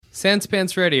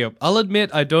Sanspants Radio. I'll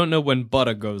admit I don't know when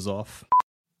butter goes off.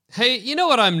 Hey, you know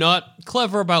what I'm not?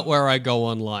 Clever about where I go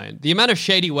online. The amount of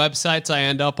shady websites I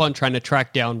end up on trying to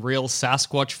track down real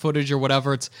Sasquatch footage or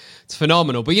whatever, it's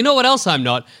phenomenal. But you know what else I'm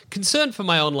not? Concerned for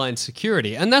my online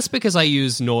security, and that's because I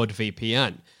use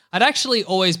NordVPN. I'd actually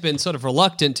always been sort of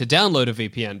reluctant to download a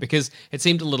VPN because it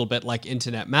seemed a little bit like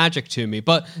internet magic to me,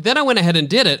 but then I went ahead and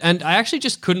did it, and I actually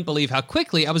just couldn't believe how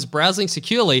quickly I was browsing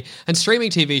securely and streaming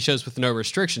TV shows with no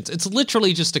restrictions. It's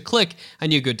literally just a click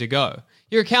and you're good to go.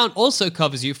 Your account also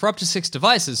covers you for up to 6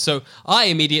 devices, so I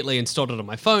immediately installed it on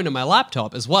my phone and my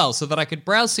laptop as well so that I could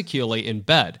browse securely in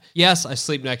bed. Yes, I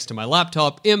sleep next to my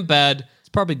laptop in bed. It's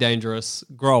probably dangerous.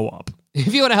 Grow up.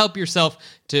 If you want to help yourself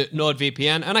to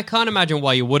NordVPN, and I can't imagine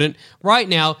why you wouldn't, right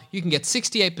now you can get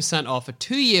 68% off a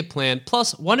 2-year plan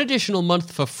plus 1 additional month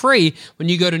for free when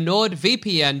you go to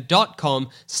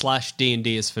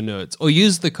nordvpn.com/D&D is for nerds, or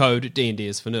use the code D&D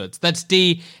is for nerds. That's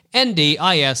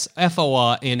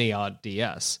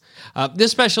DNDISFORNERDS.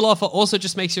 This special offer also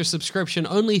just makes your subscription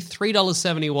only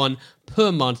 $3.71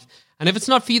 per month, and if it's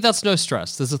not for you, that's no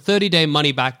stress. There's a 30-day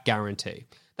money-back guarantee.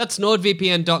 That's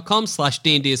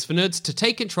nordvpn.com/D&D is for nerds to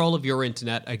take control of your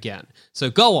internet again.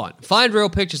 So go on, find real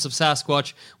pictures of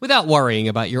Sasquatch without worrying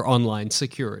about your online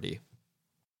security.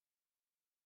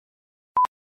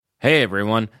 Hey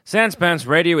everyone, Sanspants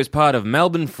Radio is part of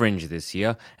Melbourne Fringe this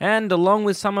year, and along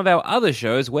with some of our other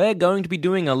shows, we're going to be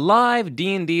doing a live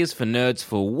D&D is for Nerds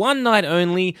for one night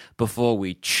only before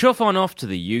we chuff on off to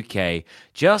the UK.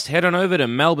 Just head on over to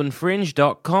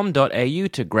melbournefringe.com.au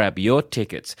to grab your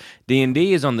tickets.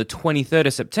 D&D is on the 23rd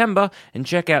of September, and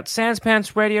check out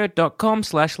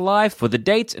sanspantsradio.com/live for the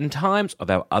dates and times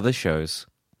of our other shows.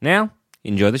 Now,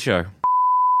 enjoy the show.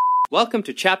 Welcome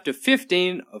to Chapter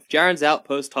 15 of Jarren's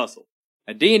Outpost Hustle,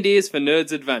 a D&D is for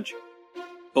Nerds adventure.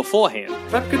 Beforehand,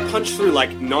 Trap could punch through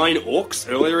like 9 orcs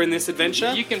earlier in this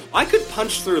adventure. I could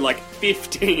punch through like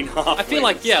 15 halflings. I feel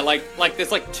like, yeah, like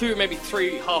there's like 2, maybe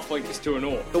 3 halflings to an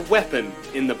orc. The weapon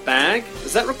in the bag,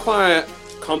 does that require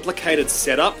complicated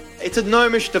setup? It's a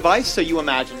gnomish device, so you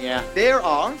imagine, yeah. There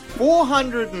are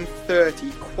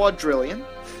 430 quadrillion,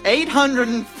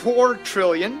 804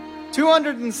 trillion,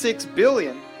 206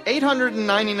 billion,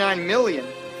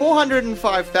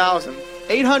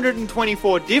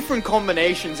 899,405,824 different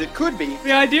combinations it could be.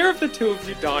 The idea of the two of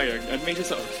you dying and me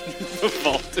just opening the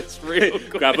vault is real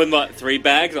good. Grabbing like 3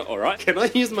 bags, alright. Can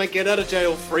I use my get out of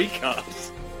jail free card?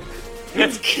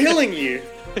 It's killing you.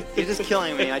 You're just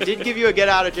killing me. I did give you a get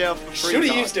out of jail for free. Should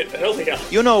have used it earlier.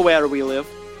 You know where we live.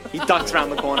 He ducks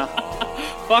around the corner.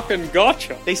 Fucking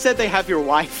gotcha. They said they have your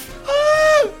wife.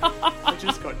 I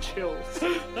just got chills.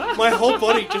 My whole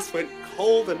body just went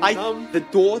cold and numb. The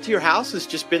door to your house has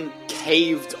just been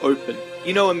caved open.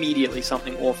 You know immediately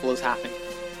something awful has happened.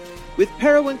 With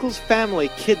Periwinkle's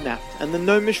family kidnapped and the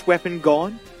gnomish weapon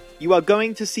gone, you are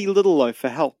going to see Little-O for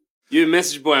help. You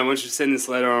message boy, I want you to send this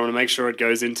letter. I want to make sure it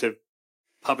goes into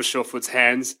Papa Shawfoot's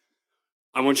hands.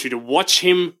 I want you to watch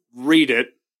him read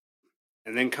it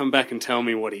and then come back and tell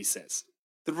me what he says.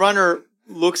 The runner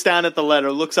looks down at the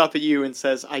letter, looks up at you and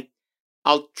says,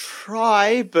 I'll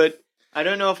try, but I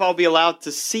don't know if I'll be allowed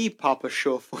to see Papa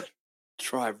Shawfoot.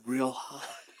 Try real hard.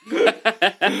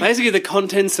 Basically, the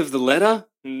contents of the letter,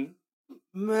 I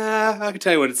can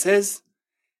tell you what it says.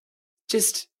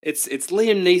 Just, it's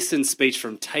Liam Neeson's speech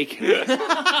from Taken. All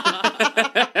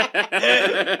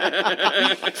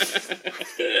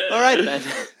right, then.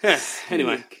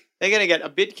 Anyway. They're going to get a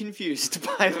bit confused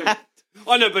by that.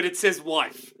 Oh, no, but it says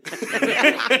wife.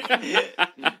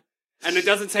 And it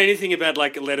doesn't say anything about,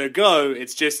 like, let her go.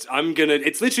 It's just,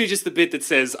 it's literally just the bit that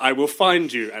says, I will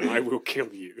find you and I will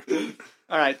kill you.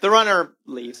 All right, the runner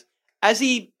leaves. As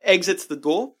he exits the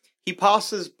door, he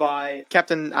passes by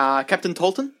Captain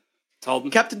Tolton.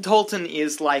 Captain Tolton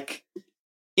is, like,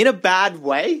 in a bad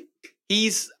way.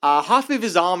 He's, half of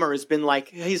his armor has been, like,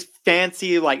 his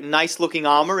fancy, like, nice-looking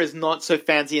armor is not so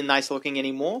fancy and nice-looking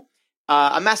anymore.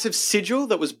 A massive sigil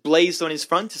that was blazed on his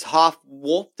front is half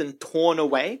warped and torn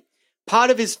away.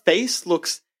 Part of his face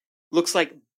looks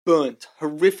like burnt,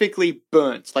 horrifically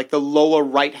burnt, like the lower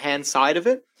right-hand side of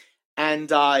it. And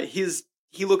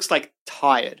he looks like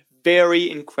tired,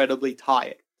 very incredibly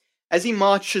tired. As he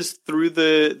marches through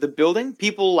the building,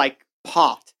 people like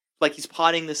part, like he's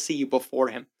parting the sea before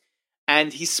him.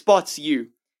 And he spots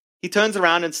you. He turns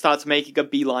around and starts making a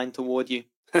beeline toward you.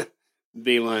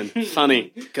 Beeline.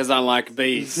 Funny, because I like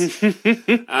bees.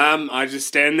 I just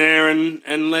stand there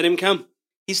and let him come.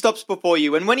 He stops before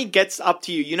you, and when he gets up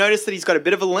to you, you notice that he's got a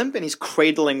bit of a limp and he's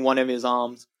cradling one of his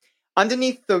arms.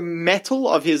 Underneath the metal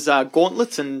of his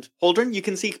gauntlets and pauldron, you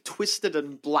can see twisted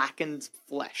and blackened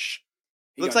flesh.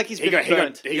 Looks like he's been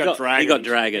burnt. He got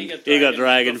dragon. He got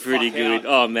dragon pretty fuck good.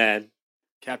 out. Oh, man.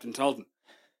 Captain Tolton.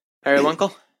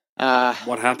 Periwinkle,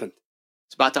 What happened? I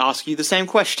was about to ask you the same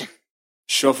question.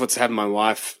 Surefoot's have my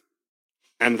wife,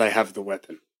 and they have the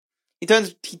weapon. He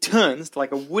turns to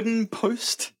like a wooden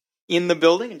post in the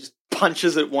building and just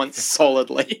punches it once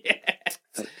solidly.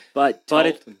 But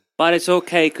it's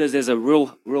okay because there's a real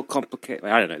complicated.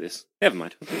 I don't know this. Never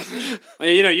mind.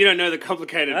 You don't know the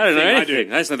complicated I don't know thing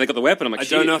anything. I just know they got the weapon. I'm like, I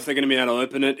don't know if they're going to be able to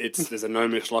open it. There's a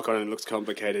gnomish lock on it and it looks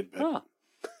complicated, but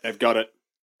they've got it.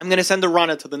 I'm going to send a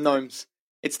runner to the gnomes.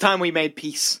 It's time we made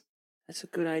peace. That's a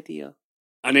good idea.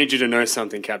 I need you to know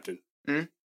something, Captain.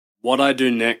 What I do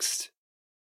next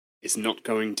is not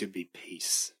going to be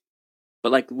peace.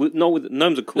 But like, not with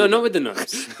gnomes are cool. No, not with the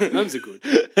gnomes. Gnomes are good.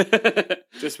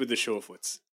 Just with the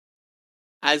Surefoots.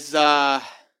 As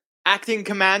acting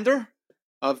commander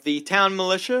of the town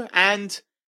militia and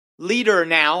leader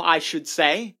now, I should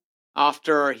say,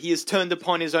 after he has turned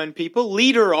upon his own people,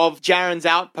 leader of Jarren's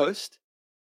Outpost,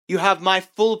 you have my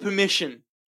full permission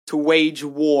to wage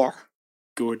war.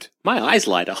 Good. My eyes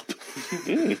light up.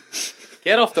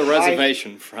 Get off the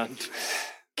reservation, friend.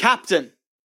 Captain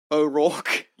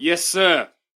O'Rourke, Yes, sir.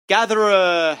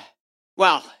 gather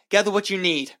what you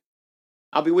need.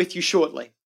 I'll be with you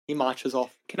shortly. He marches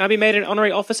off. Can I be made an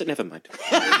honorary officer? Never mind.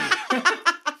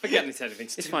 Forget me said anything.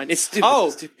 It's fine. It's stupid. Oh,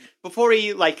 It's stupid. before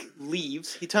he,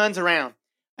 leaves, he turns around.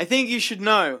 I think you should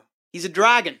know. He's a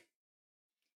dragon.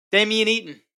 Damien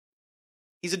Eaton.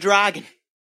 He's a dragon.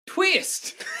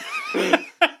 Twist.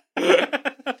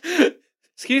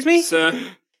 Excuse me?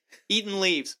 Sir. Eaton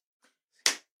leaves.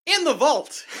 In the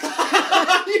vault!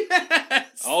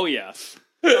 Yes. Oh yeah.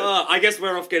 I guess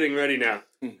we're off getting ready now.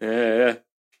 Yeah.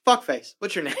 Fuckface,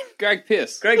 what's your name? Greg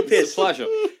Pierce. Greg Pierce. It's a pleasure.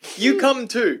 You come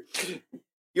too.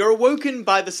 You're awoken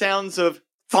by the sounds of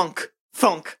thunk,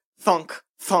 thunk, thunk,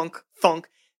 thunk, thunk.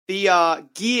 The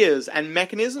gears and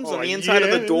mechanisms on the inside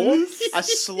of the door are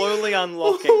slowly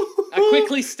unlocking. I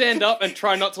quickly stand up and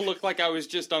try not to look like I was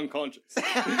just unconscious.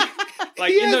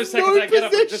 Like in those seconds, I get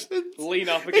up and just lean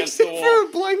up against the wall. For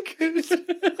a blanket.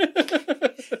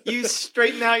 You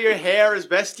straighten out your hair as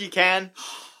best you can.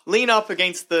 Lean up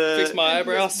against the... Fix my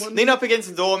eyebrows. Lean up against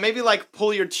the door. Maybe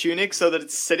pull your tunic so that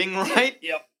it's sitting right.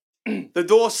 Yep. The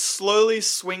door slowly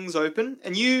swings open,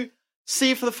 and you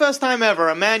see for the first time ever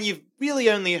a man you've really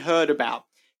only heard about.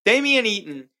 Damien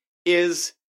Eaton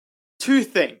is two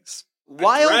things.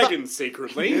 Dragon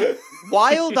secretly.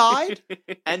 Wild-eyed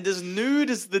and as nude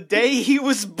as the day he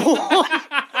was born.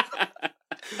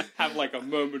 Have a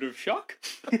moment of shock.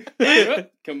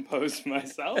 Compose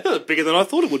myself. Bigger than I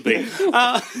thought it would be.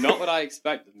 Not what I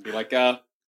expected. Be like,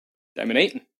 Damon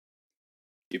Eaton,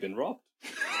 you've been robbed.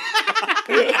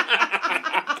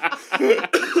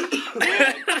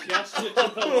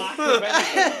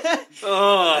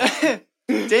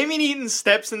 Damien Eaton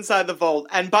steps inside the vault,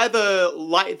 and by the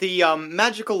light, the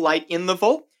magical light in the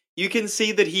vault, you can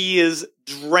see that he is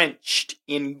drenched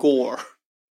in gore.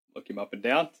 Look him up and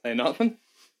down, say nothing.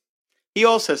 He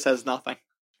also says nothing.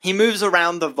 He moves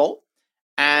around the vault,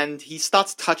 and he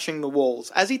starts touching the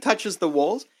walls. As he touches the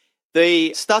walls,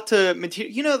 they start to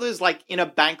material. You know, there's in a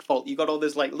bank vault, you got all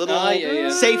those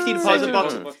little safety deposit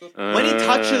boxes. When he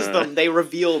touches them, they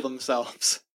reveal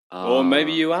themselves. Or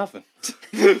maybe you haven't.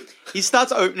 He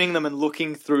starts opening them and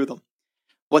looking through them.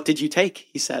 What did you take?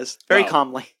 He says, very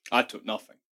calmly. I took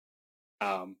nothing.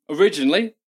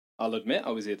 Originally, I'll admit,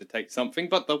 I was here to take something,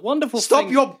 but the wonderful Stop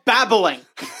thing... your babbling!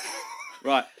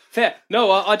 Right, fair.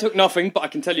 No, I took nothing, but I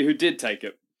can tell you who did take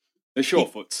it. The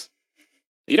Surefoots.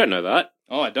 You don't know that.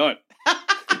 Oh, I don't.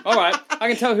 All right, I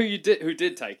can tell who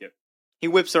did take it. He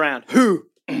whips around. Who?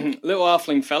 Little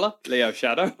halfling fella, Leo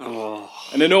Shadow.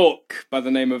 And an orc by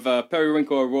the name of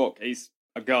Periwinkle O'Rourke. He's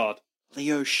a guard.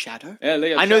 Leo Shadow? Yeah,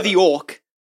 Leo I know Shadow. the orc.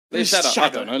 Leo Shadow. I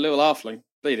don't know, little halfling.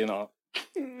 Bleeding heart.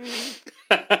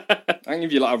 I can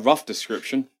give you a rough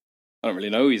description. I don't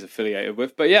really know who he's affiliated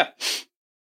with, but yeah.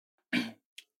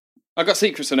 I got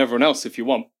secrets on everyone else if you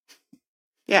want.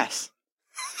 Yes.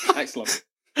 Excellent.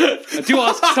 I do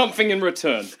ask something in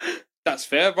return. That's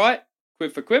fair, right?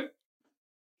 Quid for quid.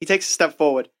 He takes a step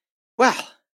forward. Well,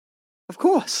 of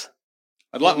course.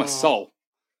 I'd like my soul.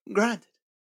 Granted.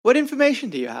 What information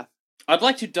do you have? I'd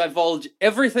like to divulge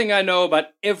everything I know about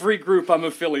every group I'm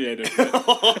affiliated with.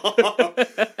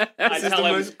 I tell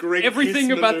him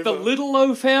everything about the Little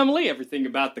O family, everything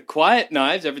about the Quiet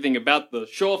Knives, everything about the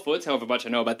Surefoots, however much I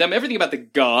know about them, everything about the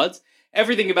Guards,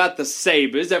 everything about the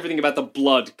Sabres, everything about the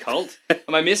Blood Cult.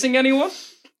 Am I missing anyone?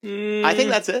 I think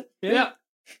that's it. Yeah.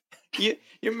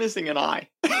 You're missing an eye.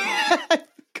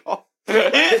 God.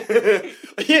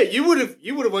 Yeah, you would have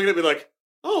woken up and be like,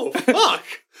 Oh, fuck!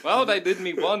 Well, they did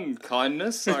me one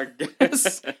kindness, I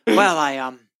guess. Well,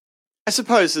 I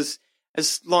suppose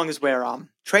as long as we're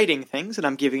trading things and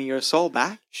I'm giving your soul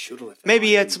back,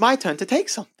 maybe it's my turn to take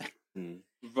something.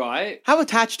 Right. How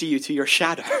attached are you to your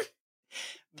shadow?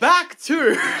 Back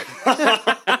to...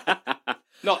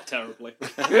 Not terribly.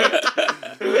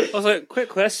 Also, quick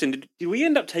question: did we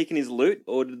end up taking his loot,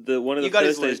 or did one of the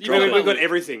Thursdays drop? We've got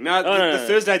everything. No, the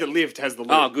Thursday that lived has the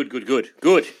loot. Oh,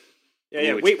 good.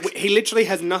 Yeah. He literally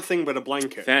has nothing but a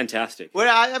blanket. Fantastic. Well,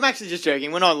 I'm actually just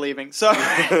joking. We're not leaving. So,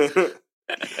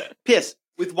 Pierce,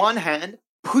 with one hand,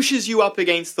 pushes you up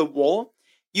against the wall.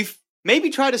 You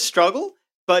maybe try to struggle,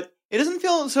 but it doesn't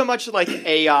feel so much like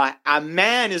a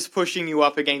man is pushing you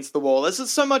up against the wall. This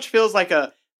so much feels like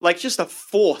just a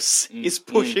force is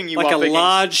pushing you like up a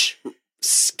large,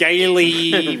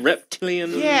 scaly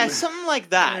reptilian. Yeah, something like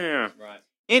that. Yeah. Right.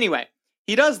 Anyway,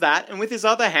 he does that, and with his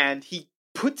other hand, he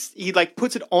puts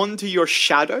it onto your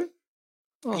shadow.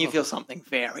 And you feel something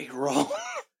very wrong.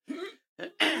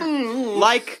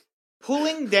 Like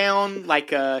pulling down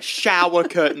like a shower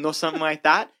curtain or something like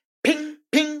that. Ping,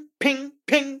 ping, ping,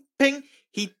 ping, ping.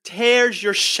 He tears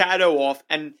your shadow off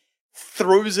and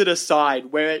throws it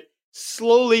aside, where it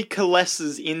slowly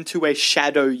coalesces into a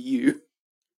shadow you.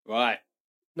 Right.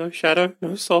 No shadow,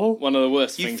 no soul. One of the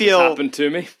worst You things feel- that's happened to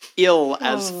me. Ill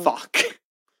as fuck.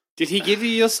 Did he give you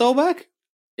your soul back?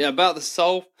 Yeah, about the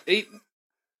soul eaten.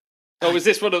 Oh, is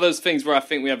this one of those things where I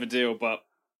think we have a deal, but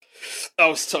I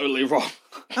was totally wrong?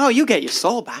 Oh, you get your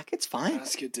soul back. It's fine.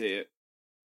 That's good to hear.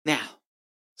 Now,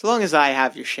 so long as I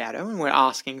have your shadow and we're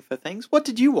asking for things, what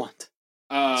did you want?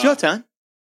 It's your turn.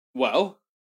 Well,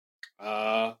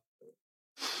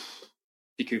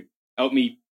 you could help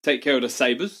me take care of the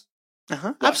sabers.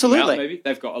 Absolutely. Maybe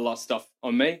they've got a lot of stuff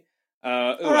on me.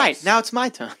 All right, now it's my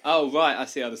turn. Oh, right. I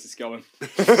see how this is going.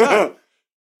 So,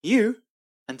 you,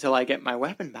 until I get my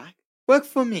weapon back, work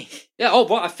for me. Yeah. Oh,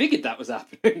 well, I figured that was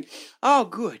happening. Oh,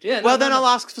 good. Yeah, well, no, then no. I'll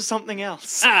ask for something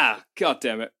else. God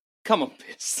damn it! Come on,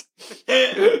 piss.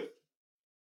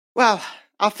 Well,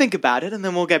 I'll think about it and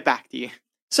then we'll get back to you.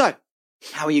 So,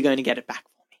 how are you going to get it back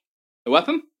for me? The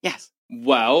weapon? Yes.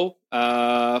 Well,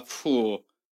 I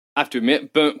have to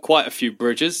admit, burnt quite a few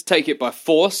bridges. Take it by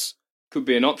force could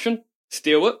be an option.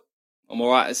 Steal it. I'm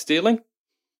all right at stealing.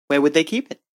 Where would they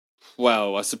keep it?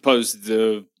 Well, I suppose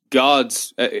the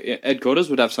guards headquarters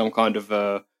would have some kind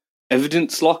of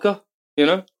evidence locker,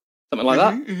 something like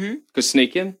that. Mm-hmm. Could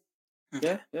sneak in.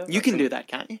 Okay. Yeah. You can do that,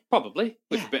 can't you? Probably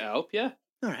with Yeah. a bit of help. Yeah.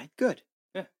 All right, good.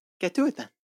 Yeah. Get to it then.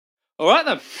 All right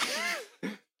then.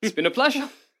 It's been a pleasure.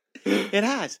 It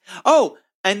has. Oh,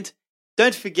 and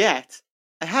don't forget,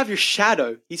 I have your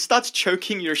shadow. He starts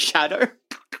choking your shadow.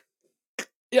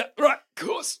 Yeah. Right. Of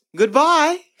course.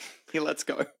 Goodbye. He lets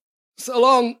go. So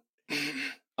long.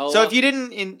 So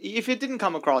if it didn't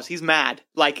come across, he's mad,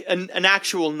 like an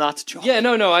actual nut job. Yeah.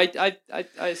 No. I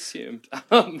assumed.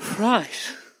 Right.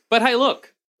 But hey,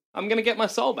 look. I'm gonna get my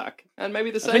soul back, and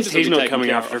maybe the At least sabers will he's be not taken coming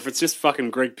care after of. if it's just fucking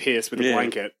Greg Pierce with a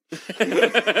blanket.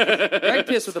 Greg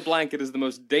Pierce with a blanket is the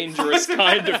most dangerous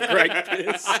kind of Greg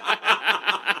Pierce.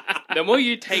 The more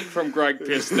you take from Greg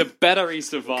Pierce, the better he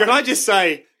survives. Can I just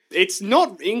say, it's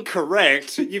not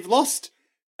incorrect. You've lost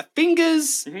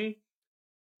fingers,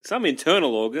 Some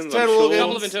internal organs, Internal I'm sure. organs. a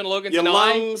couple of internal organs, your an eye,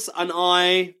 lungs, an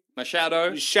eye, my shadow.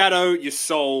 your shadow, your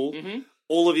soul,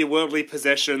 all of your worldly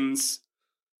possessions.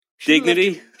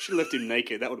 Dignity. Should have left him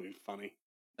naked. That would have been funny.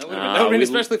 That would have been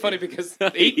especially funny because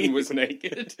Eaton was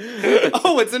naked.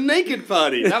 Oh, it's a naked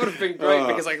party. That would have been great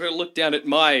because I could look down at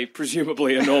my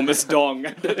presumably enormous dong.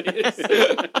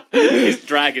 His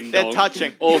dragon They're dog.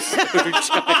 touching. Also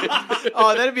giant.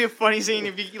 Oh, that'd be a funny scene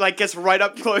if he gets right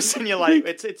up close and you're like,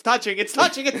 it's touching, it's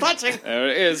touching, it's touching. There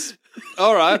it is.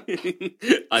 All right.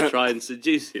 I try and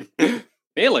seduce him.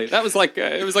 Nearly. That was like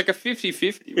it was like a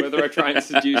 50-50 whether I try and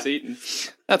seduce Eaton.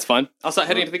 That's fine. I'll start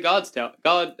heading to the guard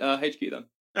HQ then.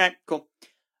 All right, cool.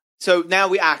 So now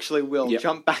we actually will Yep.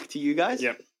 jump back to you guys.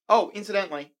 Yep. Oh,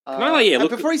 incidentally, look-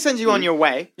 before he sends you on your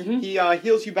way, he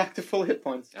heals you back to full hit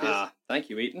points. Thank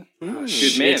you, Eaton. Oh, Good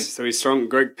shit. man. So he's strong.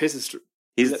 Greg Pierce is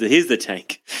Here's the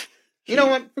tank. You know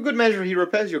what? For good measure, he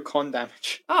repairs your con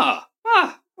damage.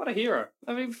 What a hero.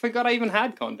 I forgot I even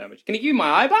had con damage. Can you give me my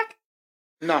eye back?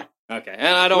 No. Okay,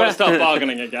 and I don't want to start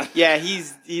bargaining again. Yeah,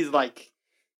 he's like...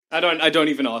 I don't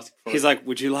even ask for He's it. like,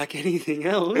 would you like anything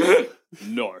else?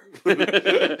 No.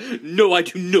 No, I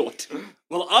do not.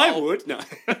 Well, I would. No.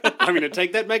 I'm going to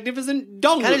take that magnificent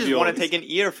dong kind of of just yours. want to take an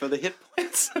ear for the hit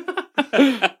points.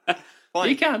 Fine.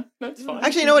 You can. That's fine.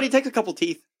 Actually, you know what? He takes a couple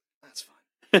teeth. That's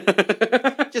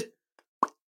fine. Just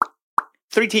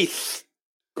 3 teeth.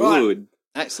 Good.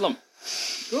 Excellent.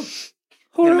 Good.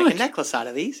 I'm going to make a necklace out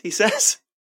of these, he says.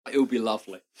 It would be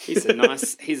lovely. He's a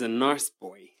nice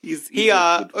boy. He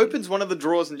opens one of the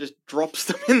drawers and just drops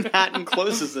them in that and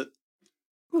closes it.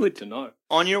 Good to know.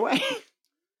 On your way.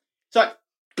 So,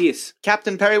 Yes.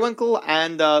 Captain Periwinkle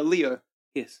and Leo,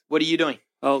 Yes. what are you doing?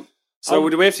 Well, So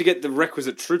do we have to get the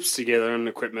requisite troops together and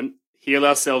equipment, heal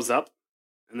ourselves up,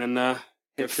 and then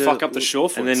fuck up the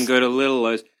shorefoots? and then go to Little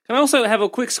Lowe's. Can I also have a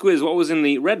quick squiz? What was in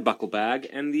the red buckle bag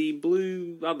and the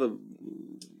blue other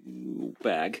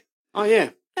bag? Oh, yeah.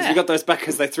 Because we got those back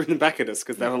because they threw them back at us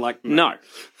because they were like... No.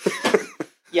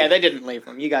 Yeah, they didn't leave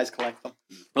them. You guys collect them.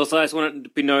 Also, I just want it to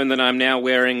be known that I'm now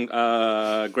wearing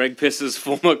Greg Piss's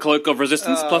former Cloak of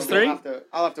Resistance +3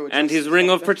 I'll have to adjust and his Ring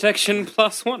of Protection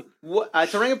 +1.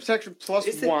 It's a Ring of Protection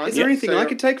 +1. Is there anything I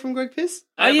could take from Greg Piss?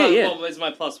 Yeah. What was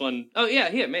my +1? Oh, yeah,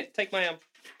 here, man. Take my...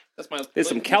 That's my... There's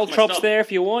some that's my caltrops stuff. there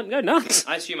if you want. Go nuts.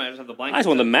 I assume I just have the blanket. I just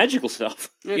want the magical stuff.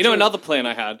 You know another plan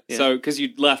I had? Yeah. So, because you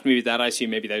left me with that, I assume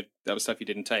maybe that was stuff you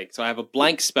didn't take. So I have a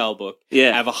blank spell book.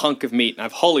 Yeah. I have a hunk of meat, and I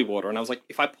have holy water. And I was like,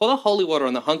 if I pour the holy water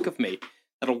on the hunk of meat,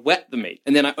 that'll wet the meat.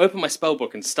 And then I open my spell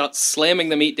book and start slamming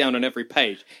the meat down on every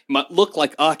page. It might look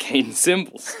like arcane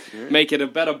symbols. Make it a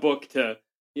better book to,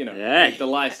 make the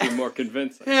lie seem more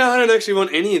convincing. Yeah, I don't actually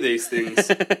want any of these things.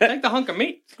 Take the hunk of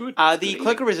meat. It's good. The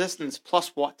Cloak of Resistance plus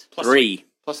what? +3.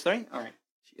 +3? Alright.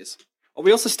 Cheers. Oh,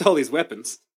 we also stole these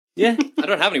weapons. Yeah. I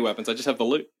don't have any weapons. I just have the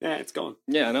loot. Yeah, it's gone.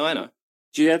 Yeah, I know.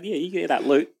 You get that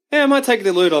loot. Yeah, I might take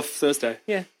the loot off Thursday.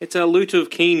 Yeah. It's a loot of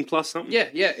Keen plus something. Yeah.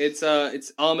 It's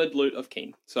armored loot of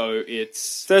Keen. So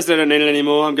it's... Thursday, I don't need it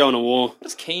anymore. I'm going to war. What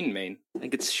does Keen mean? I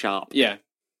think it's sharp. Yeah,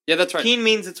 that's right. Keen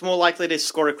means it's more likely to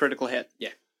score a critical hit. Yeah.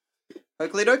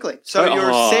 Oakley dokley. So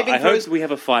your saving I throws... hope we have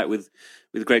a fight with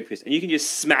Greg Piss, and you can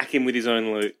just smack him with his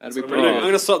own loot. That'd be I'm pretty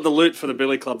going to swap the loot for the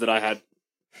billy club that I had.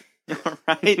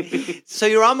 Alright. So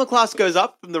your armor class goes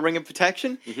up from the Ring of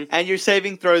Protection, and your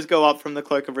saving throws go up from the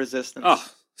Cloak of Resistance. Oh,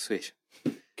 sweet.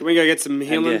 Can we go get some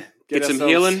healing? Get some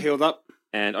ourselves healing. healed up.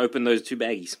 And open those 2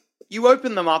 baggies. You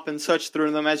open them up and search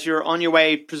through them as you're on your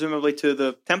way, presumably, to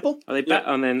the temple. Are they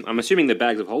and then I'm assuming they're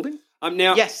bags of holding?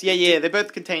 Now, Yes, yeah. They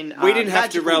both contain... we didn't have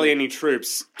to magical- rally any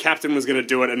troops. Captain was going to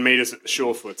do it and meet us at the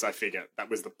Shorefoots, I figure. That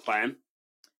was the plan.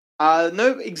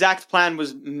 No exact plan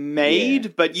was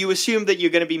made, but you assume that you're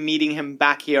going to be meeting him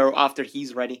back here after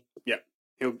he's ready. Yeah.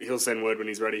 He'll send word when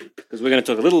he's ready. Because we're going to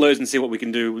talk a little Lowe's and see what we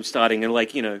can do starting in,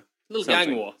 Little something.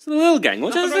 gang war. It's a little gang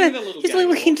war. Nothing Just wrong with a little just a gang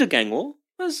little war. hint of gang war.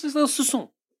 It's a little soupçon.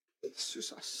 A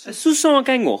soupçon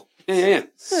gang war. Yeah.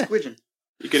 Squidgen.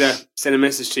 You could send a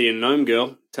message to your gnome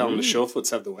girl. Tell them the Shorefoots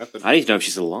have the weapon. I need to know if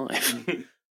she's alive.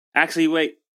 Actually,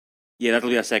 wait. Yeah, that'll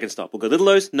be our second stop. We'll go Little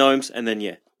Lowe's, Gnomes, and then,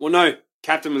 yeah. Well, no.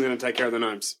 Captain was going to take care of the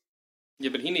gnomes. Yeah,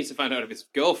 but he needs to find out if his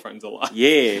girlfriend's alive.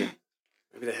 Yeah.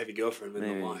 Maybe they have your girlfriend with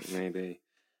their wife. Maybe.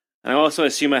 And I also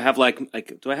assume I have,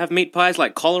 do I have meat pies,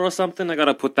 like collar or something? I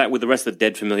gotta put that with the rest of the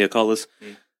dead familiar collars.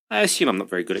 I assume I'm not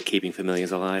very good at keeping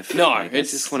familiars alive. No,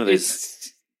 It's just one of those...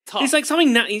 It's tough. It's like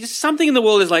something in the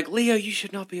world is like, Leo, you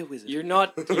should not be a wizard. You're doing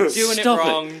it Stop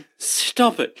wrong.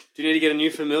 Stop it. Do you need to get a new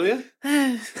familiar?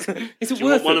 Is Do it you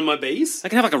worth want one it? of my bees? I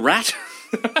can have like a rat.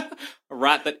 A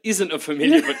rat that isn't a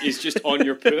familiar but is just on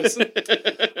your person.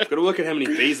 I've got to work at how many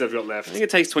bees I've got left. I think it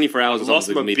takes 24 hours I've or lost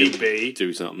something my for me big to bee,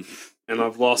 do something. and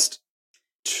I've lost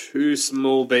 2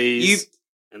 small bees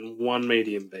and 1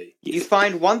 medium bee. You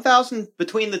find 1,000,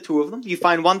 between the two of them, you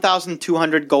find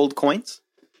 1,200 gold coins.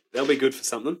 They'll be good for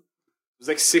something. It was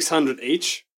like 600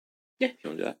 each. Yeah, if you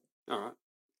want to do that. All right.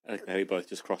 I think we both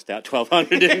just crossed out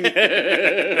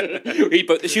 1,200. We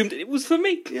both assumed it was for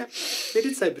me. Yeah, they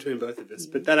did say between both of us,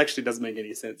 but that actually doesn't make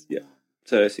any sense. Yeah.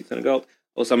 So 600 gold.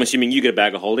 Also, I'm assuming you get a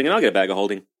bag of holding and I'll get a bag of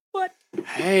holding. What?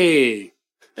 Hey,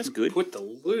 That's good. put the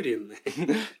loot in there.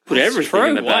 Put everything true,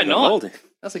 in the why bag not? of holding.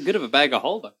 That's a good of a bag of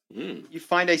holder. You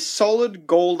find a solid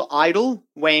gold idol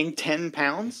weighing 10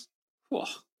 pounds. Whoa,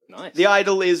 nice. The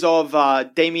idol is of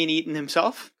Damien Eaton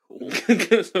himself.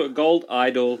 So a gold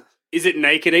idol Is it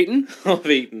naked eaten? of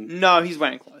Eaton. No, he's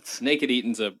wearing clothes. Naked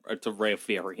Eaton's it's a rare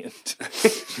variant.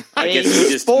 I guess we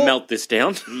just melt this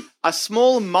down. A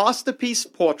small masterpiece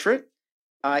portrait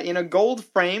in a gold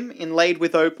frame inlaid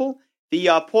with opal.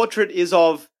 The portrait is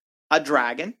of a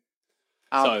dragon.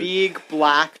 A So- big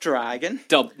black dragon.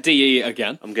 DE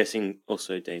again. I'm guessing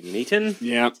also Damien Eaton.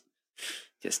 Yeah.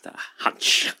 Just a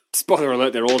hunch. Spoiler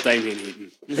alert, they're all Damien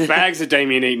Eaton. The bags are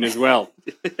Damien Eaton as well.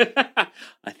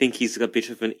 I think he's a bit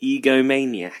of an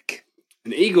egomaniac.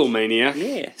 An eagle maniac.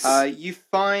 Yes. You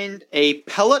find a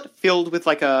pellet filled with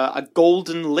like a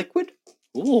golden liquid.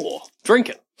 Ooh, drink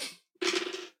it.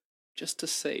 Just to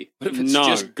see. What if it's No.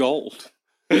 just gold?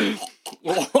 A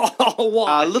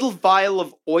little vial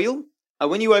of oil.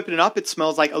 When you open it up, it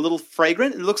smells like a little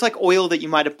fragrant. It looks like oil that you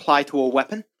might apply to a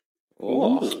weapon.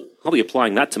 Oh, I'll be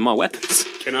applying that to my weapons.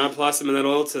 Can I apply some of that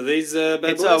oil to these bad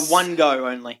boys? It's one go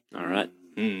only. All right.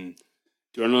 Do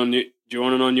you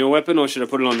want it on your weapon, or should I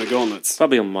put it on the gauntlets?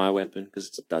 Probably on my weapon,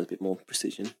 because it does a bit more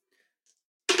precision.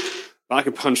 I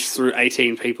could punch through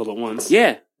 18 people at once.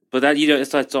 Yeah, but that you don't.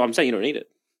 So I'm saying you don't need it.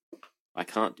 I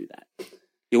can't do that.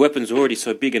 Your weapon's already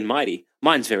so big and mighty.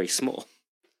 Mine's very small.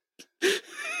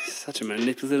 Such a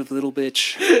manipulative little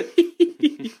bitch.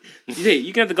 Yeah,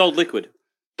 you can have the gold liquid.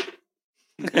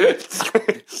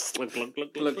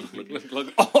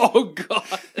 Oh, God.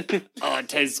 Oh, it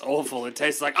tastes awful. It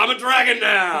tastes like, I'm a dragon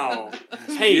now.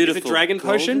 Hey, is it a dragon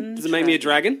potion? Does it make me a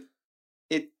dragon?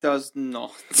 It does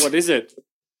not. What is it?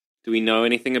 Do we know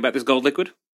anything about this gold liquid?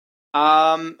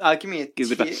 Give me a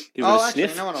Give it a sniff.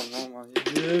 sniff. You know what I'm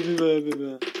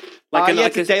wrong. Like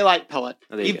it's a daylight pellet.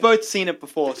 Oh, there you You've go. both seen it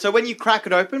before. So when you crack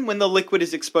it open, when the liquid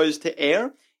is exposed to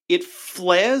air, it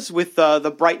flares with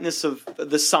the brightness of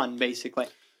the sun, basically.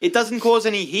 It doesn't cause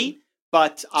any heat,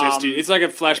 but... It's like a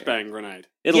flashbang grenade.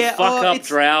 It'll fuck up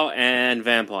drow and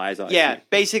vampires, I assume.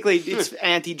 Basically, it's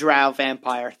anti-drow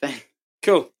vampire thing.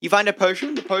 Cool. You find a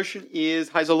potion. The potion is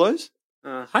highs or lows.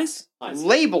 Highs?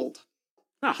 Labeled.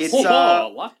 It's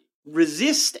lucky.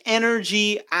 resist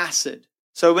energy acid.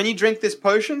 So when you drink this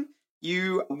potion,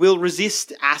 you will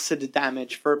resist acid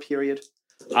damage for a period.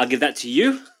 I'll give that to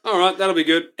you. All right, that'll be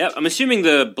good. Yep, I'm assuming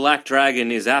the black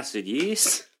dragon is acid,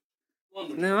 yes?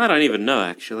 No, I don't even know,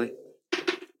 actually.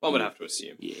 One would have to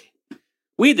assume. Yeah.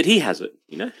 Weird that he has it,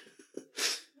 you know?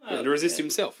 To resist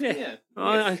himself. Yeah.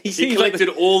 He collected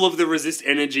all of the resist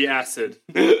energy acid.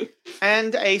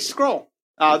 And a scroll.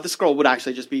 The scroll would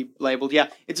actually just be labeled,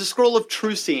 It's a scroll of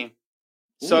true seeing.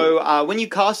 So when you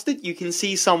cast it, you can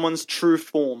see someone's true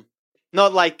form.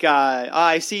 Not like,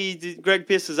 I see Greg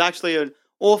Pierce is actually an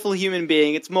awful human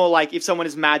being. It's more like if someone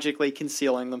is magically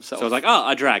concealing themselves. So it's like,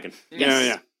 a dragon. Yes.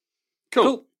 Yeah.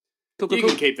 Cool. You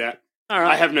can keep that. All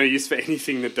right. I have no use for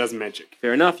anything that does magic.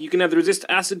 Fair enough. You can have the resist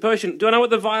acid potion. Do I know what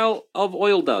the vial of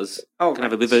oil does? Oh, can I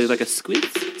have a bit of like a squeeze?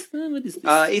 What is this?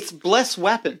 It's bless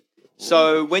weapon.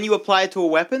 So when you apply it to a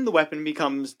weapon, the weapon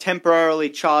becomes temporarily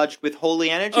charged with holy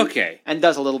energy. Okay. And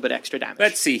does a little bit extra damage.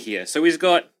 Let's see here. So he's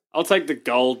got... I'll take the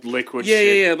gold liquid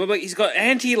shit. Yeah, but he's got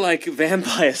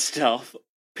vampire stuff,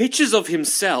 pictures of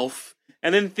himself,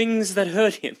 and then things that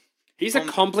hurt him. He's a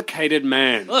complicated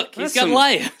man. Look, he's That's got some-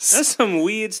 layers. That's some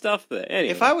weird stuff there.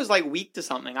 Anyway. If I was weak to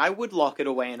something, I would lock it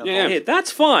away in a Yeah. vault. Yeah,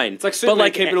 that's fine. It's like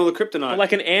Superman keeping all the kryptonite. But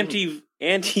like an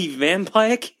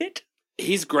anti-vampire kit?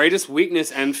 His greatest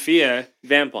weakness and fear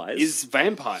Vampires. is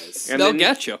vampires. And They'll then-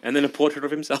 get you. And then a portrait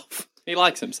of himself. He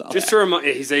likes himself. Just to remind,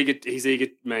 he's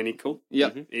egomaniacal.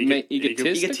 Yep. Egotistical?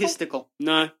 Egotistical.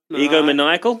 No.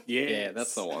 Egomaniacal? Yes. Yeah,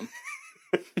 that's the one.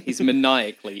 He's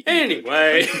maniacally.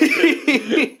 Anyway.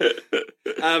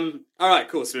 All right,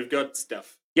 cool. So we've got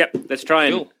stuff. Yep, let's try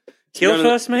and heal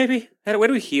first, maybe? Where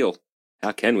do we heal?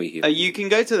 How can we heal? You can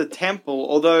go to the temple,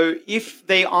 although if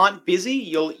they aren't busy,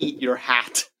 you'll eat your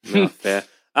hat. Oh, fair.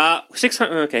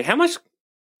 600, okay, how much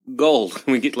gold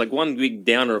can we get? Like one big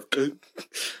downer of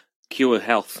cure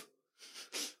health.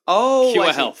 Oh, Cure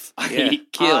I see. health. Yeah.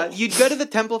 Kill. You'd go to the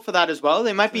temple for that as well.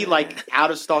 They might be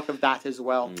out of stock of that as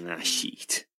well.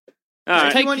 Shit. If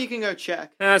Alright, you want, you can go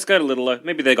check. let's go to Little O.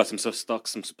 Maybe they got some sort of stock,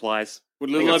 some supplies. Would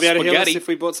Little O be able to heal us spaghetti. if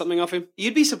we bought something off him?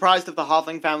 You'd be surprised if the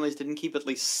halfling families didn't keep at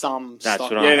least some That's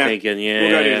stock. what Yeah, I'm no. thinking, yeah. We'll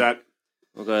go do that.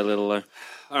 We'll go Little O.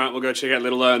 All right, we'll go check out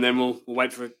Little O, and then we'll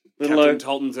wait for Little Captain O.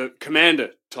 Tolton to...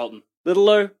 Commander Tolton. Little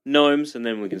O, gnomes, and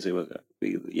then we can see what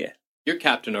yeah. You're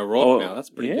Captain O'Rourke now. That's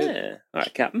pretty good. Yeah.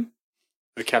 Alright, Captain.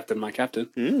 The captain, my captain.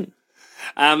 Mm.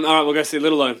 All right, we'll go see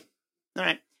Little O. All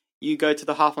right. You go to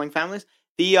the halfling families.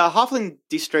 The halfling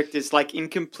district is in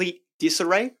complete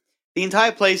disarray. The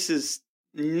entire place is...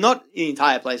 Not the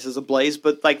entire place is ablaze,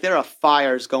 but there are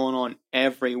fires going on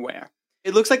everywhere.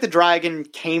 It looks like the dragon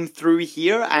came through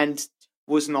here and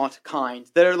was not kind.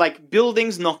 There are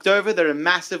buildings knocked over. There are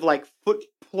massive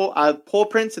paw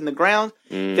prints in the ground.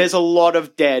 There's a lot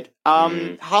of dead.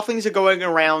 Halflings are going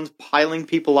around piling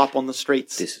people up on the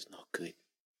streets. This is not good.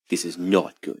 This is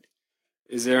not good.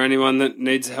 Is there anyone that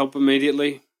needs help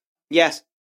immediately? Yes.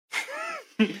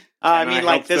 I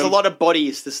help there's them? a lot of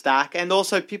bodies to stack, and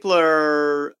also people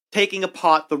are taking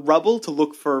apart the rubble to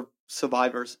look for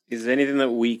survivors. Is there anything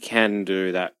that we can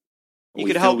do that You we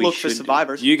could feel help we look for should do?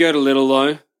 survivors. You go to Little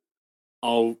O.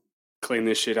 I'll clean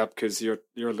this shit up because you're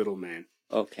a little man.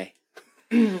 Okay.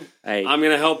 Hey. I'm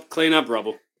going to help clean up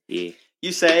rubble. Yeah.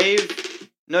 You save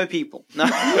no people. No.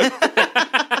 You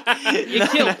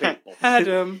kill people.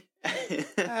 Adam.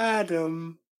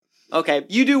 Adam. Okay,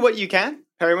 you do what you can.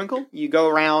 Periwinkle. You go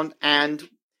around and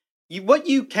what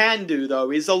you can do,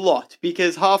 though, is a lot,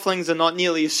 because halflings are not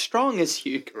nearly as strong as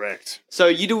you. Correct. So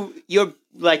you're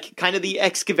like kind of the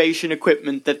excavation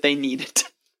equipment that they needed.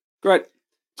 Great.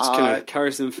 Just going to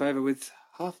carry some favour with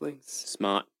halflings.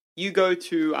 Smart. You go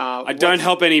to... I don't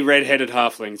help any red-headed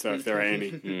halflings, though, if there are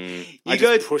any. I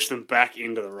just push them back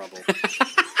into the rubble.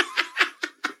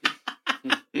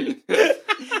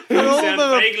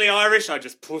 Sound vaguely Irish, I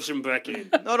just push them back in.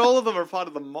 Not all of them are part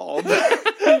of the mob.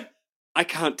 I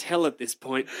can't tell at this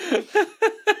point.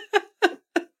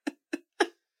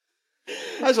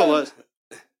 How's all those?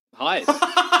 Highs.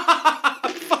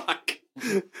 Fuck.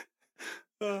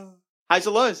 Highs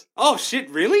or lows? Oh, shit,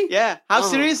 really? Yeah. How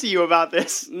serious are you about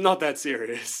this? Not that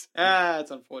serious.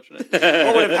 It's unfortunate.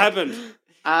 What would have happened?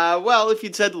 Well, if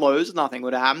you'd said lows, nothing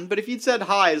would have happened. But if you'd said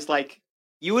highs, like,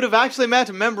 you would have actually met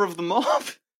a member of the mob.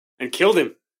 And killed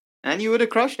him. And you would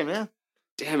have crushed him, yeah.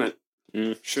 Damn it.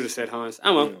 Should have said highs.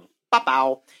 Oh, well.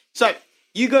 Ba-bow. So,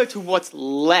 you go to what's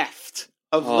left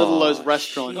of Little Lo's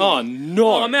restaurant. Oh,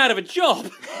 no. I'm out of a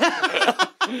job.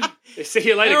 See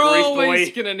you later, They're grease always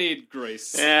boy. going to need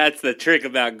grease. Yeah, that's the trick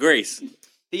about grease.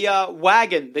 The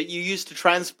wagon that you used to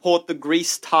transport the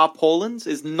grease tarpaulins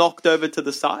is knocked over to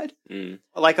the side.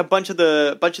 Like a bunch of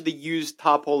the used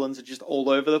tarpaulins are just all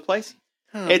over the place.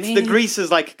 The grease is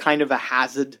like kind of a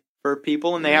hazard for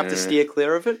people, and they have to steer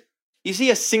clear of it. You see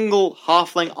a single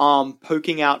halfling arm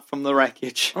poking out from the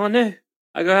wreckage. Oh no!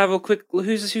 I go have a quick.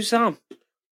 Who's arm?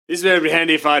 This would be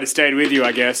handy if I had stayed with you,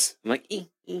 I guess. I'm like,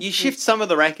 You shift some of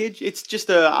the wreckage. It's just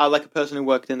like a person who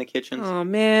worked in the kitchen. oh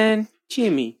man,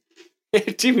 Jimmy.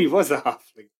 Jimmy was a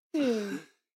halfling.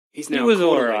 He's now He was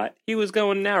all alright. He was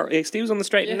going narrow. He was on the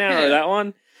straight and narrow. That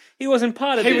one. He wasn't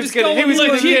part of it. He was gonna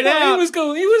get out.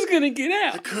 He was going to get I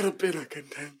out. could have been a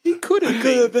contender. He could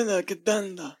have been a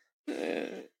contender.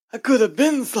 I could have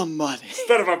been somebody.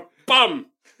 Instead of a bum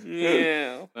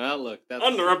Yeah. Well, look, that's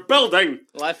under a building.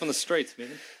 life on the streets, man.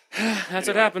 That's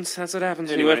what happens. That's what happens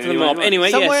when you Anyway, work for the mob. anyway.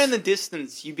 Anyway, Somewhere yes. in the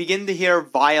distance, you begin to hear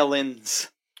violins.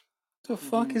 The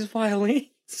fuck is violin?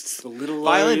 It's a little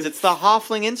Violins, it's the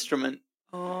halfling instrument,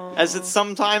 as it's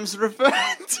sometimes referred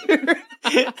to.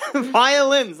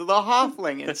 Violins, the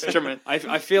halfling instrument.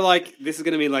 I feel like this is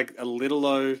going to be like a little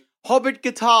low. Hobbit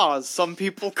guitars, some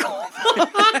people call them.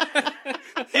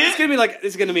 It's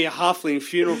going to be a halfling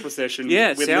funeral procession.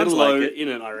 Yeah, it with sounds Little like O it. in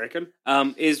it. I reckon.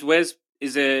 Is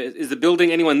the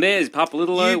building anyone there? Is Papa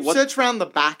Little O? You search around the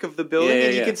back of the building, Yeah,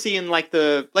 and you yeah. can see in like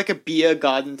a beer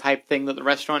garden type thing that the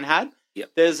restaurant had.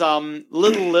 Yep. There's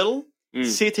Little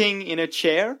sitting in a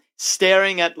chair,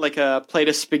 staring at like a plate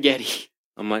of spaghetti.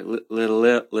 I'm like,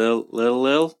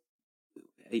 Lil.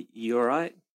 Hey, you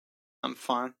alright? I'm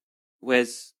fine.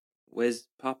 Where's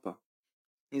Papa?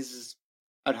 He's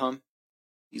at home.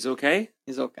 He's okay?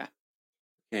 He's okay.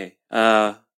 Okay.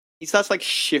 He starts like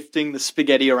shifting the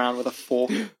spaghetti around with a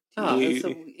fork.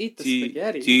 Eat the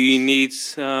spaghetti. Do you need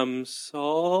some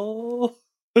salt?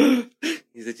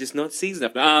 Is it just not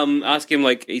seasoned enough? Ask him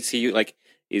like, is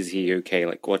he okay?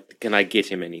 Like, what can I get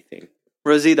him? Anything?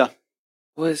 Rosita.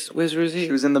 Where's Rosie?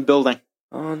 She was in the building.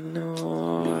 Oh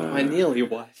no! My nearly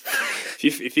wife.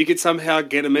 If you could somehow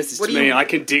get a message to me, I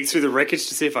can dig through the wreckage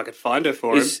to see if I could find her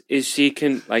for him. Is she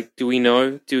do we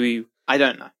know? I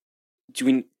don't know.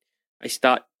 I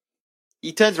start.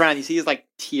 He turns around. You see he's like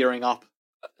tearing up.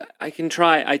 I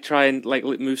try and like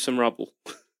move some rubble.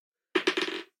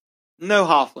 No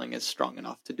halfling is strong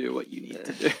enough to do what you need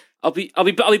to do. I'll be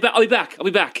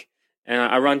back. And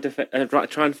I run to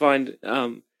try and find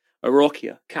O'Rourke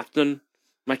here,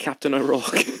 my Captain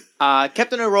O'Rourke.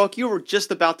 Captain O'Rourke, you were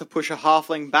just about to push a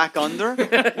halfling back under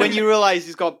when you realize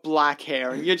he's got black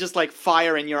hair, and you're just like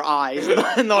fire in your eyes,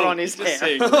 not on his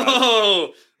hair.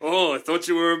 Oh, I thought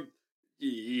you were.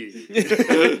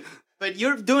 But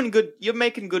you're doing good. You're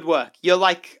making good work. You're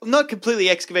like not completely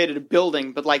excavated a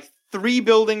building, but like 3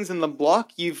 buildings in the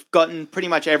block. You've gotten pretty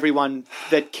much everyone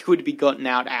that could be gotten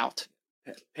out.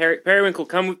 Periwinkle,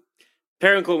 come.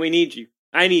 Periwinkle, we need you.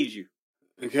 I need you.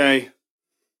 Okay,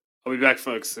 I'll be back,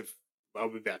 folks. I'll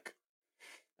be back.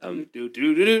 Alright,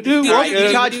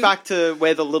 you charge back to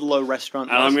where the Little O restaurant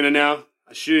was. And I'm gonna now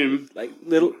assume Like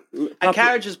little. A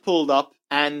carriage is pulled up,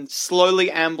 and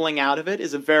slowly ambling out of it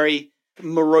is a very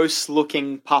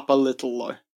morose-looking Papa Little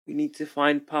O. We need to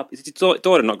find Pop. Is it his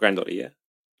daughter, not granddaughter? Yeah.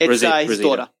 It's his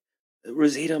daughter.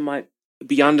 Rosita might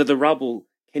be under the rubble.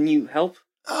 Can you help?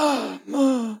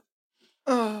 I'll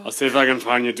see if I can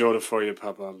find your daughter for you,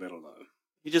 Papa Little O.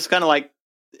 He just kind of like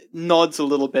nods a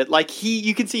little bit, like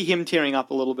you can see him tearing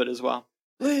up a little bit as well.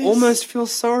 Please. Almost feel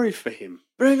sorry for him.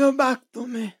 Bring her back to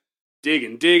me.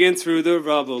 Digging through the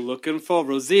rubble, looking for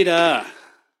Rosita.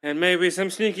 And maybe some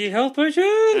sneaky health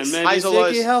potions.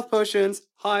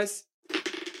 Highs.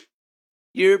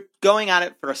 You're going at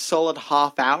it for a solid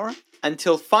half hour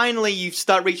until finally you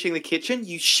start reaching the kitchen.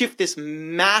 You shift this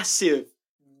massive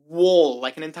wall,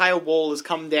 like an entire wall has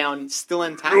come down, still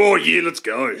intact. Oh yeah, let's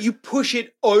go. You push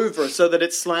it over so that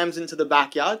it slams into the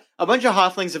backyard. A bunch of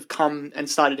halflings have come and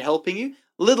started helping you.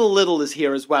 Little is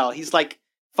here as well. He's like,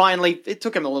 finally, it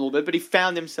took him a little bit, but he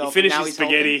found himself. He finished his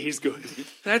spaghetti, he's good.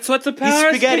 That's what the power His of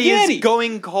spaghetti is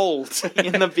going cold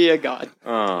in the beer garden.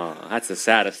 Oh, that's the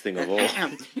saddest thing of all.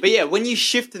 But yeah, when you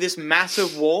shift to this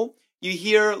massive wall, you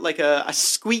hear like a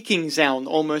squeaking sound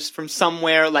almost from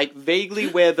somewhere, like vaguely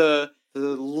where the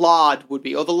lard would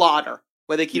be, or the larder,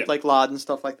 where they keep like lard and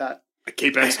stuff like that. I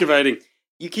keep excavating.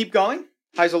 You keep going?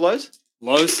 Highs or lows?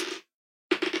 Lows.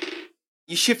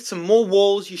 You shift some more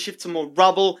walls, you shift some more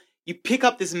rubble, you pick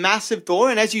up this massive door,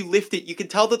 and as you lift it, you can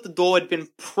tell that the door had been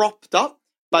propped up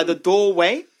by the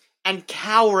doorway, and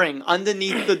cowering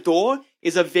underneath the door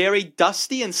is a very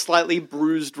dusty and slightly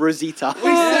bruised Rosita.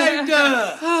 We saved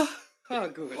her! Oh,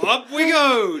 good. Up we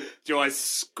go! Do I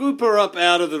scoop her up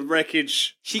out of the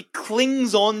wreckage? She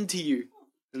clings on to you.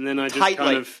 And then I just tightly.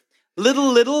 kind of...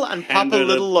 Little and Papa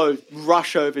Little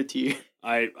rush over to you.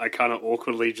 I kind of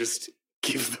awkwardly just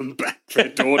give them back their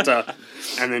daughter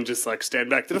and then just like stand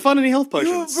back. Did I find any health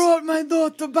potions? You brought my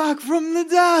daughter back from the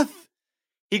death.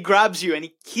 He grabs you and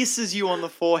he kisses you on the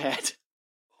forehead.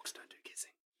 Orcs don't do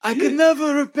kissing. I could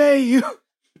never repay you.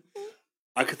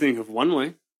 I could think of one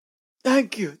way.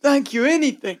 Thank you,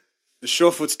 anything. The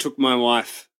Shorefoots took my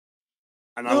wife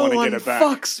and I want to get her back. No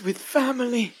one fucks with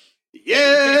family.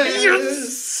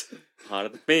 Yes! Part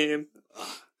of the fam.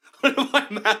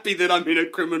 I'm happy that I'm in a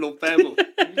criminal family.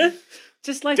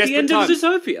 Just like Desperate the end times. of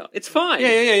Zootopia. It's fine.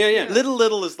 Yeah.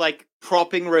 Little is like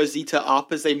propping Rosita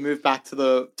up as they move back to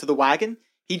the wagon.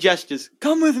 He gestures,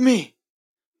 "Come with me.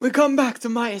 We come back to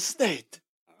my estate."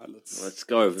 Let's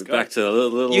go. Back to the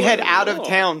little. You head out of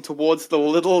town towards the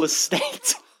little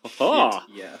estate. Oh.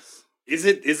 Yes. Is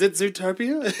it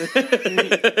Zootopia?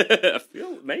 I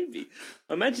feel maybe.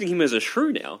 I'm imagining him as a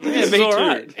shrew now. Yeah, me too.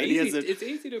 Right. It's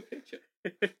easy to picture.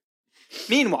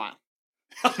 Meanwhile,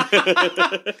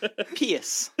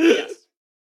 Pierce. Yes.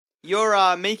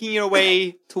 You're making your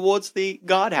way towards the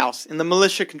guardhouse in the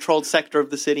militia-controlled sector of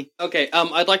the city. Okay,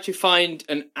 I'd like to find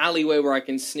an alleyway where I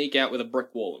can sneak out with a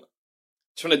brick wall in it.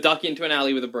 Just want to duck into an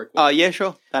alley with a brick wall. Yeah,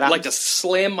 sure. I'd like to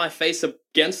slam my face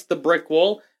against the brick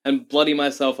wall and bloody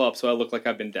myself up so I look like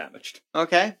I've been damaged.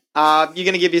 Okay. You're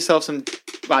going to give yourself some...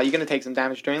 Well, you're going to take some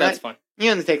damage doing that. That's fine.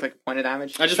 You're going to take like a point of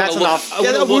damage. I just That's wanna enough.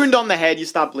 look- A wound on the head, you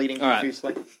start bleeding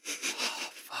profusely.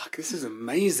 Fuck, this is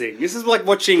amazing. This is like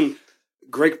watching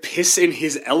Greg piss in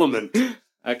his element.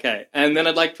 Okay, and then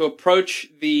I'd like to approach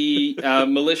the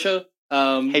militia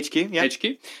HQ, yeah. HQ,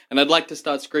 and I'd like to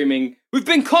start screaming, "We've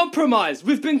been compromised!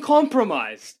 We've been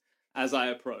compromised!" as I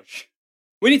approach.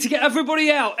 We need to get everybody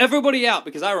out,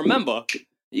 because I remember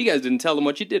you guys didn't tell them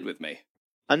what you did with me.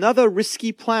 Another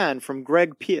risky plan from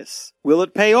Greg Pierce. Will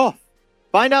it pay off?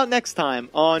 Find out next time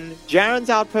on Jarren's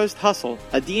Outpost Hustle,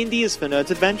 a D&D is for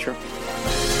Nerds adventure.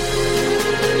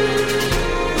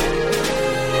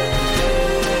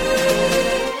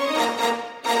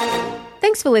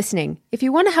 Thanks for listening. If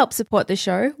you want to help support the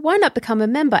show, why not become a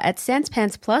member at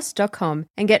sanspantsplus.com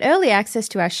and get early access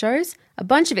to our shows, a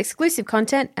bunch of exclusive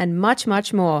content, and much,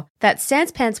 much more. That's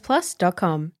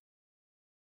sanspantsplus.com.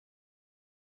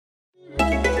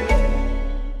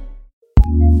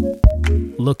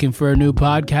 Looking for a new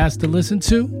podcast to listen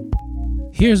to?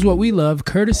 Here's what we love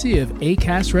courtesy of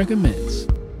Acast Recommends.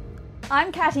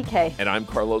 I'm Katty Kay. And I'm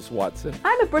Carlos Watson.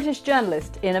 I'm a British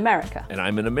journalist in America. And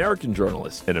I'm an American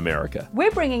journalist in America.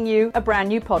 We're bringing you a brand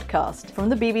new podcast from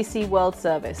the BBC World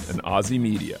Service. And Aussie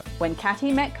Media. When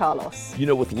Katty Met Carlos. You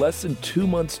know, with less than 2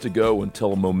 months to go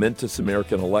until a momentous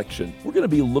American election, we're going to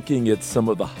be looking at some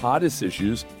of the hottest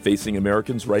issues facing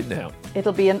Americans right now.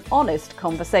 It'll be an honest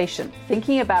conversation,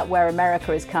 thinking about where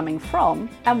America is coming from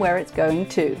and where it's going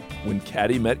to. When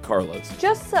Katty Met Carlos.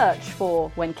 Just search for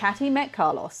When Katty Met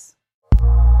Carlos.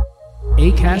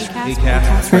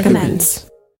 Acast recommends.